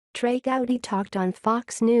Trey Gowdy talked on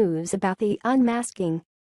Fox News about the unmasking.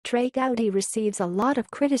 Trey Gowdy receives a lot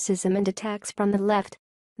of criticism and attacks from the left.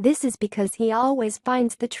 This is because he always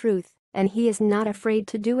finds the truth, and he is not afraid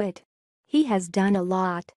to do it. He has done a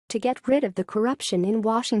lot to get rid of the corruption in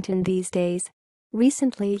Washington these days.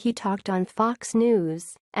 Recently he talked on Fox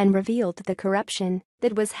News and revealed the corruption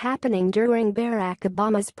that was happening during Barack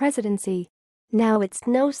Obama's presidency. Now it's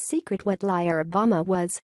no secret what liar Obama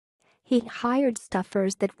was. He hired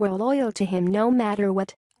stuffers that were loyal to him no matter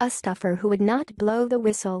what, a stuffer who would not blow the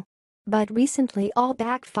whistle. But recently all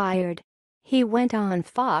backfired. He went on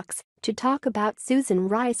Fox to talk about Susan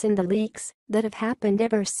Rice and the leaks that have happened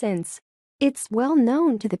ever since. It's well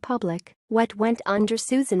known to the public what went under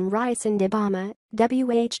Susan Rice and Obama.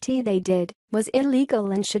 What they did was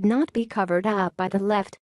illegal and should not be covered up by the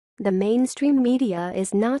left. The mainstream media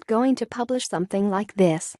is not going to publish something like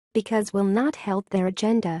this because will not help their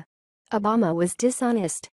agenda. Obama was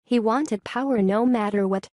dishonest, he wanted power no matter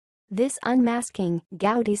what. This unmasking,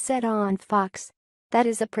 Gowdy said on Fox. That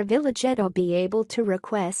is a privilege to be able to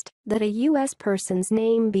request that a U.S. person's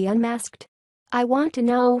name be unmasked. I want to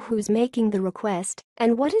know who's making the request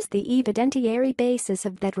and what is the evidentiary basis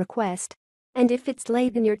of that request. And if it's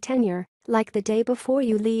late in your tenure, like the day before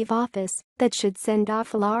you leave office, that should send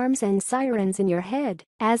off alarms and sirens in your head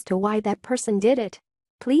as to why that person did it.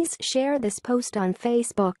 Please share this post on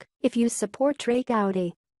Facebook if you support Trey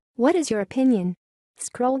Gowdy. What is your opinion?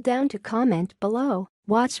 Scroll down to comment below.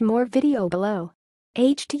 Watch more video below.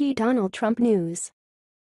 Donald Trump News.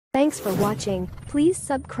 Thanks for watching. Please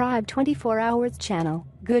subscribe 24 Hours channel.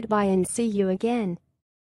 Goodbye and see you again.